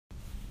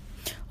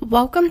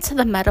Welcome to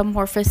the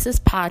Metamorphosis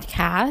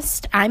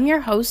podcast. I'm your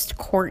host,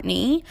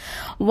 Courtney.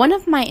 One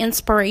of my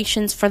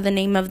inspirations for the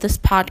name of this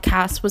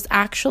podcast was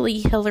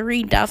actually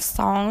Hilary Duff's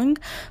song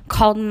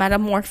called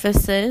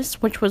Metamorphosis,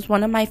 which was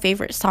one of my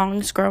favorite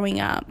songs growing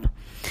up.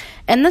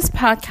 In this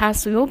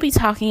podcast, we will be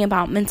talking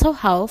about mental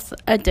health,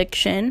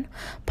 addiction,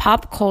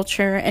 pop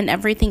culture, and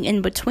everything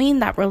in between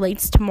that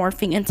relates to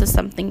morphing into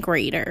something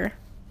greater.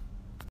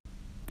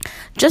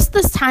 Just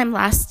this time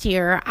last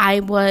year,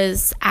 I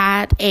was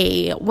at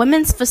a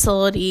women's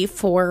facility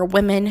for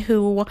women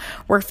who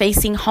were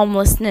facing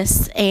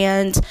homelessness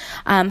and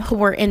who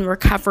were in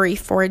recovery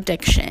for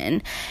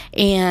addiction.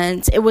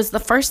 And it was the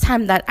first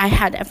time that I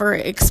had ever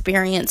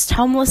experienced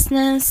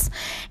homelessness,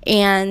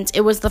 and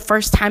it was the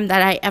first time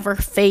that I ever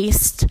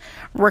faced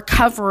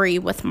recovery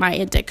with my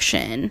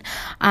addiction.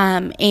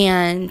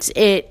 And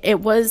it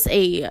was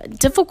a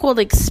difficult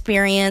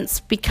experience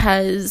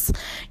because,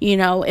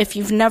 if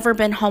you've never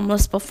been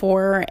homeless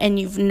before and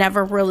you've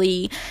never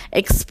really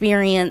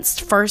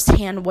experienced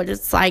firsthand what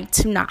it's like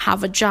to not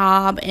have a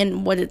job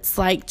and what it's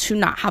like to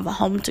not have a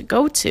home to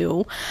go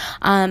to,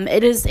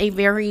 it is a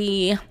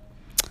very,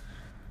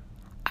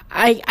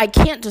 I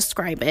can't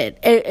describe it.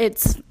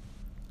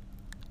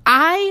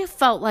 I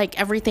felt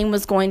like everything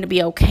was going to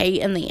be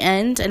okay in the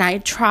end, and I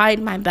tried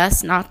my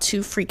best not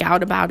to freak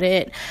out about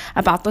it,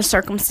 about the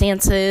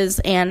circumstances,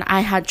 and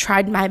I had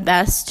tried my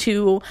best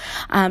to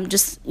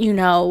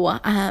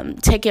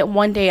take it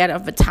one day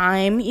at a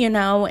time,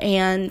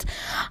 and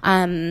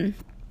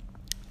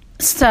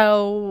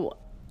so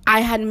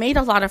I had made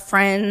a lot of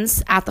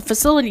friends at the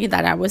facility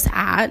that I was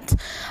at,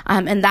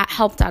 and that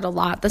helped out a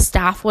lot. The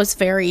staff was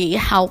very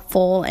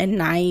helpful and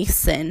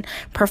nice and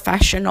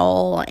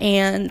professional,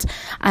 and,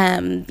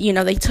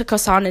 they took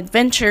us on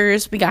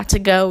adventures. We got to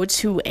go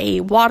to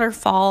a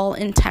waterfall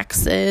in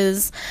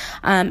Texas,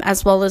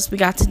 as well as we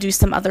got to do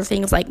some other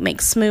things like make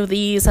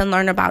smoothies and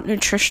learn about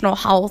nutritional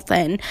health,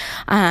 and,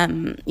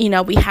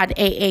 we had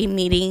AA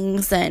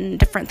meetings and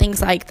different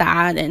things like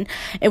that, and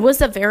it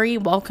was a very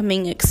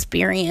welcoming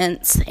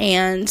experience.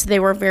 And they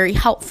were very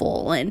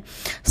helpful. And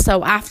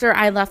so after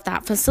I left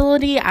that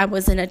facility, I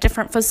was in a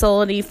different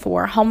facility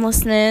for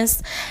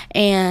homelessness.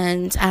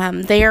 And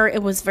there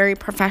it was very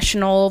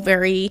professional,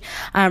 very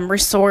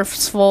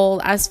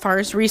resourceful as far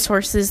as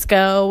resources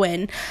go.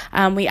 And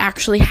we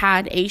actually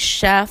had a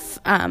chef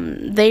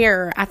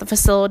there at the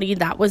facility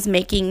that was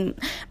making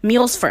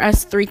meals for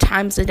us 3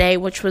 times a day,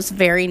 which was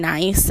very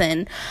nice.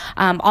 And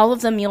all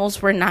of the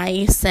meals were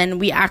nice. And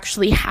we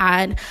actually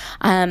had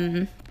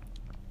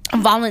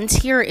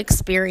volunteer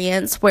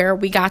experience where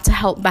we got to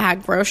help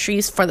bag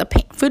groceries for the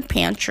food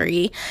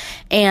pantry.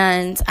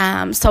 And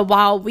so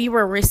while we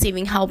were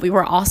receiving help, we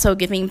were also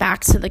giving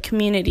back to the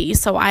community.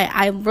 So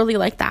I really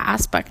like that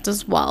aspect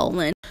as well.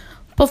 And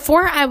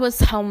before I was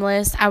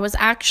homeless, I was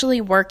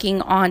actually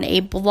working on a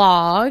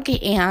blog,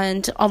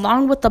 and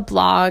along with the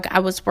blog,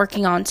 I was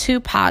working on 2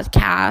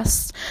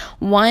 podcasts,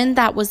 one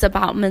that was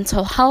about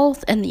mental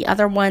health and the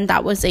other one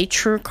that was a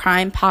true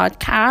crime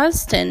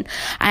podcast, and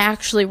I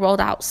actually rolled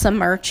out some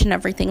merch and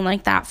everything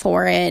like that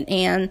for it.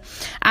 And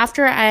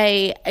after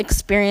I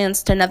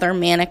experienced another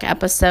manic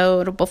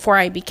episode before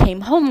I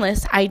became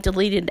homeless, I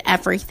deleted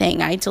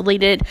everything. I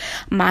deleted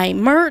my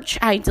merch,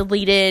 I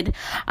deleted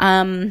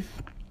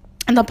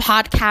the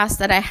podcast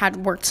that I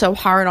had worked so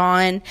hard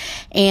on,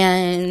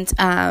 and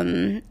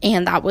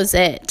that was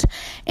it.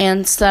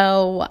 And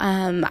so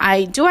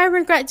I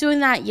regret doing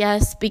that?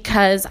 Yes,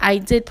 because I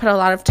did put a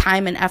lot of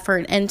time and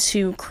effort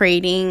into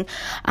creating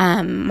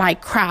my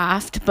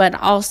craft, but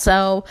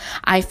also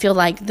I feel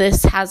like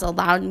this has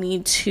allowed me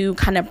to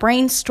kind of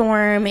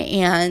brainstorm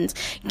and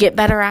get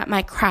better at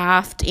my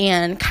craft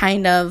and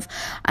kind of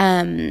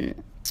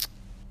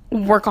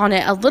work on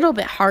it a little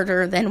bit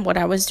harder than what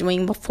I was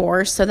doing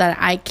before, so that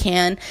I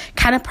can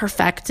kind of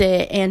perfect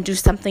it and do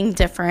something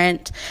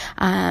different.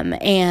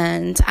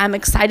 And I'm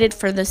excited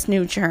for this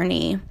new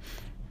journey.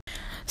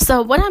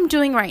 So what I'm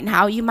doing right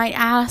now, you might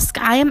ask,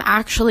 I am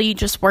actually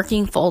just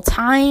working full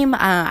time.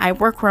 I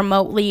work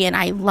remotely and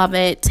I love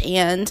it.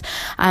 And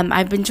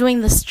I've been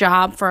doing this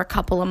job for a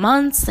couple of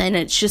months, and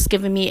it's just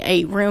given me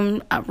a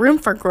room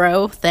for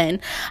growth. And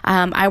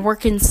I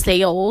work in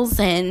sales,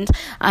 and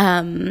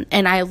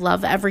I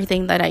love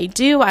everything that I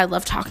do. I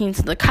love talking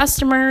to the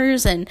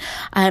customers and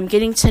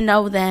getting to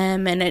know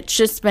them. And it's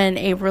just been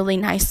a really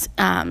nice,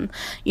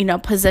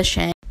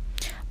 position.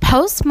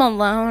 Post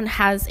Malone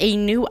has a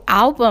new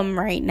album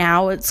right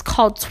now. It's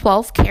called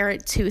 12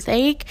 Karat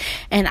Toothache,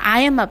 and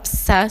I am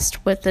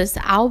obsessed with this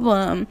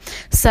album.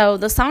 So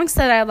the songs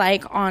that I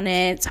like on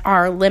it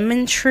are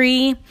Lemon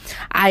Tree,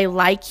 I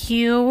Like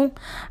You,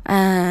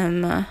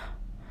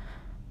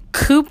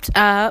 Cooped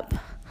Up,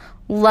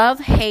 Love,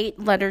 Hate,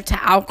 Letter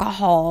to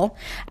Alcohol,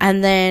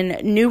 and then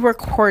new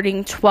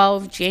recording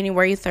 12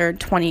 January 3rd,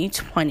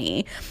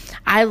 2020.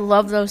 I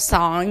love those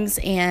songs.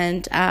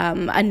 And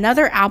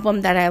another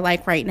album that I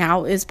like right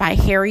now is by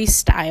Harry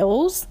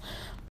Styles.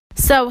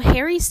 So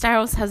Harry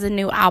Styles has a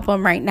new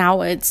album right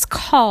now. It's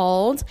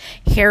called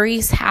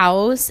Harry's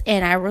House,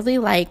 and I really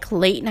like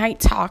Late Night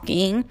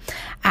Talking,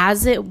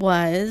 As It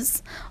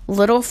Was,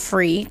 Little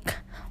Freak,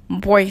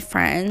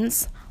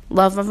 Boyfriends,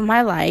 Love of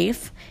My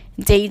Life,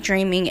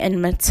 Daydreaming,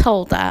 and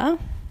Matilda.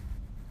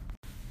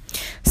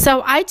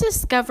 So I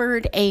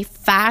discovered a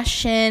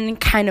fashion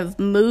kind of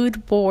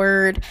mood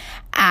board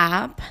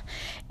app,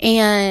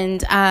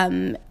 and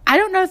I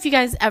don't know if you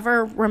guys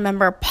ever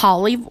remember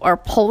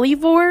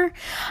Polyvore.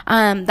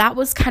 That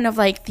was kind of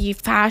like the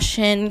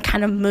fashion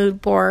kind of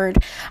mood board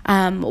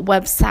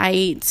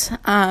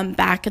website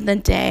back in the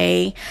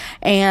day,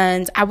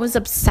 and I was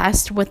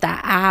obsessed with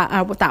that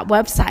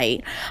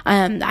website.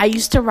 I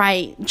used to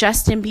write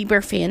Justin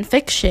Bieber fan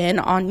fiction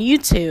on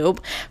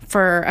YouTube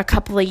for a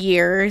couple of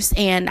years,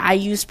 and I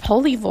used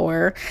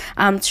Polyvore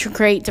to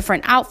create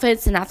different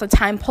outfits. And at the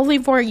time,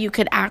 Polyvore, you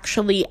could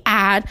actually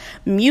add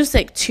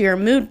music to your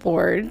mood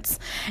boards.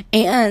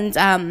 And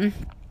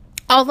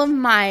all of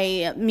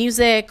my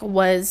music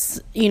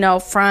was,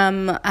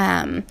 from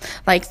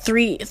like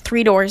three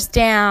Doors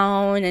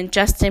Down and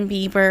Justin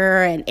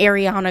Bieber and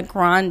Ariana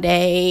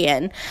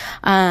Grande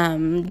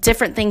and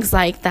different things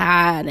like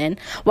that. And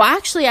well,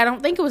 actually, I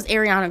don't think it was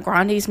Ariana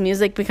Grande's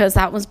music because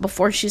that was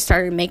before she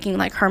started making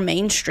like her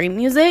mainstream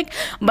music.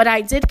 But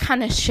I did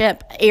kind of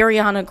ship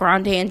Ariana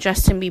Grande and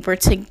Justin Bieber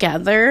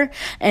together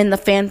in the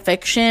fan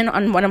fiction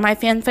on one of my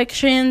fan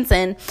fictions.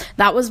 And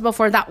that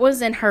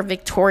was in her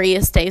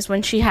victorious days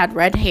when she had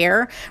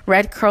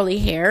red curly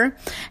hair,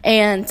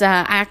 and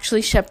I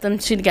actually shipped them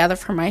two together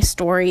for my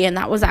story, and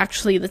that was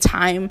actually the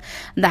time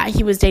that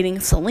he was dating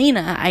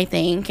Selena, I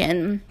think,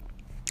 and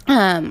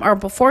or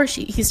before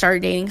he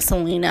started dating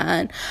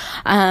Selena,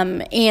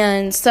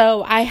 and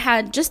so I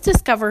had just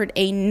discovered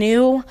a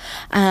new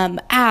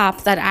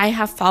app that I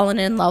have fallen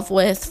in love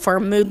with for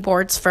mood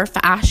boards for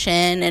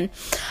fashion,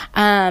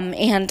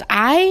 and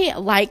I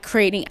like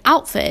creating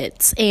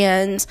outfits,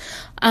 and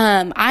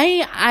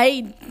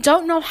I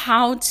don't know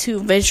how to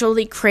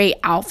visually create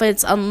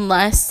outfits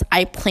unless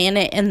I plan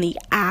it in the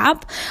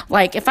app.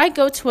 Like if I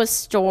go to a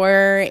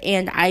store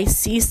and I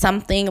see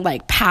something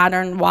like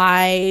pattern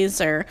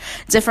wise or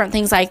different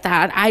things like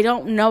that, I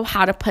don't know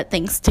how to put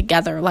things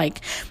together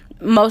like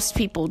most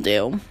people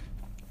do.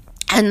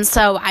 And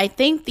so I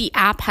think the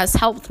app has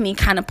helped me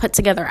kind of put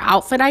together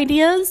outfit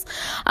ideas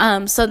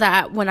so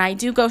that when I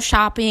do go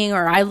shopping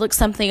or I look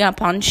something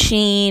up on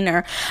Shein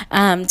or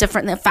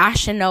different than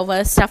Fashion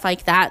Nova, stuff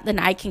like that, then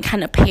I can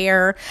kind of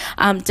pair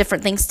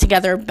different things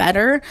together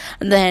better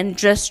than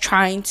just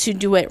trying to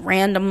do it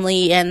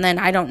randomly and then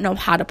I don't know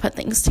how to put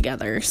things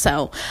together.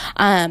 So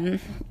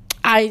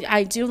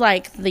I do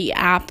like the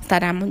app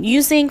that I'm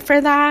using for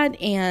that,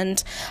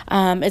 and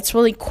it's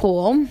really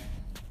cool.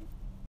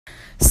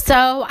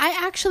 So I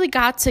actually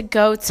got to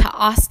go to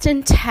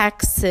Austin,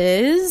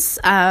 Texas,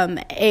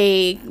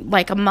 a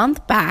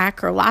month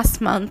back or last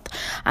month.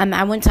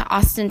 I went to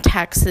Austin,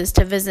 Texas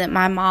to visit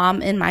my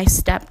mom and my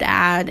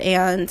stepdad,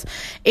 and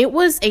it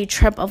was a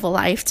trip of a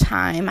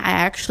lifetime. I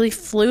actually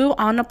flew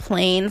on a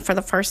plane for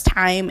the first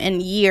time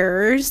in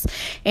years,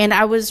 and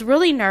I was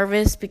really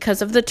nervous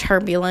because of the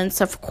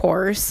turbulence, of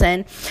course,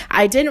 and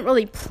I didn't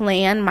really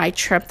plan my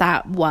trip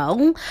that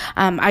well.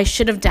 I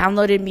should have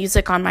downloaded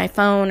music on my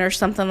phone or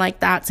something like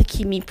that to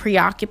keep me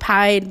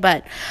preoccupied,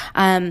 but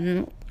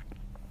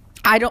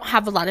I don't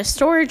have a lot of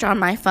storage on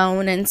my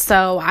phone, and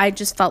so I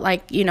just felt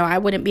like, I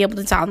wouldn't be able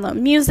to download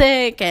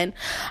music, and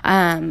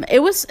it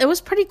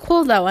was pretty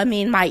cool, though. I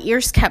mean, my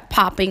ears kept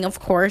popping, of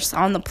course,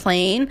 on the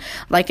plane,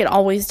 like it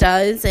always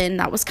does, and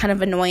that was kind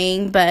of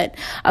annoying, but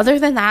other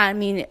than that, I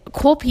mean,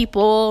 cool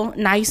people,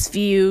 nice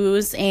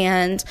views,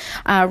 and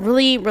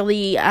really,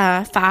 really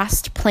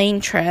fast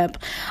plane trip,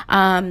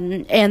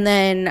 and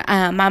then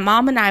my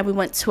mom and I, we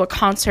went to a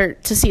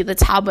concert to see the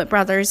Talbot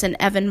Brothers and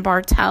Evan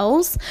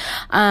Bartels,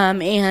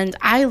 and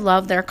I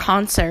love their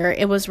concert.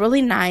 It was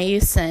really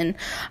nice, and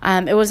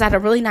it was at a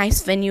really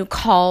nice venue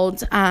called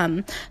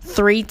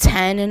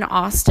 310 in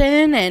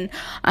Austin, and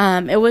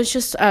it was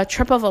just a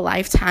trip of a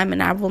lifetime,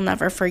 and I will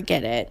never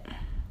forget it.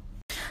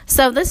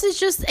 So this is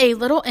just a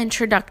little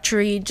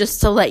introductory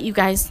just to let you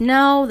guys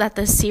know that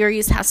the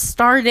series has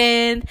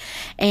started,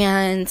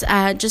 and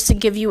just to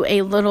give you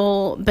a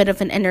little bit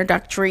of an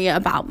introductory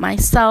about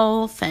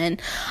myself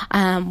and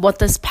what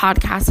this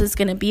podcast is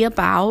going to be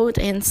about.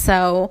 And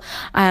so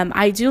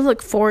I do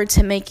look forward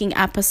to making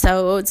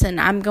episodes, and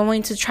I'm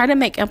going to try to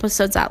make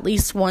episodes at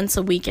least once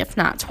a week, if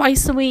not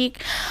twice a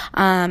week.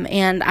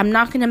 And I'm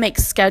not going to make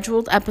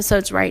scheduled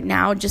episodes right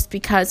now just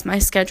because my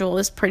schedule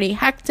is pretty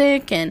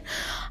hectic and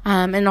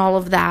all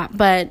of that,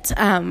 but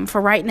for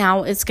right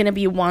now it's going to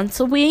be once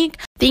a week.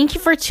 Thank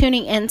you for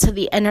tuning in to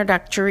the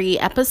introductory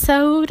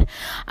episode,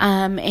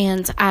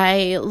 and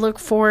I look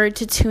forward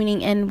to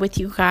tuning in with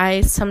you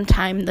guys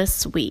sometime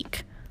this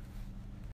week.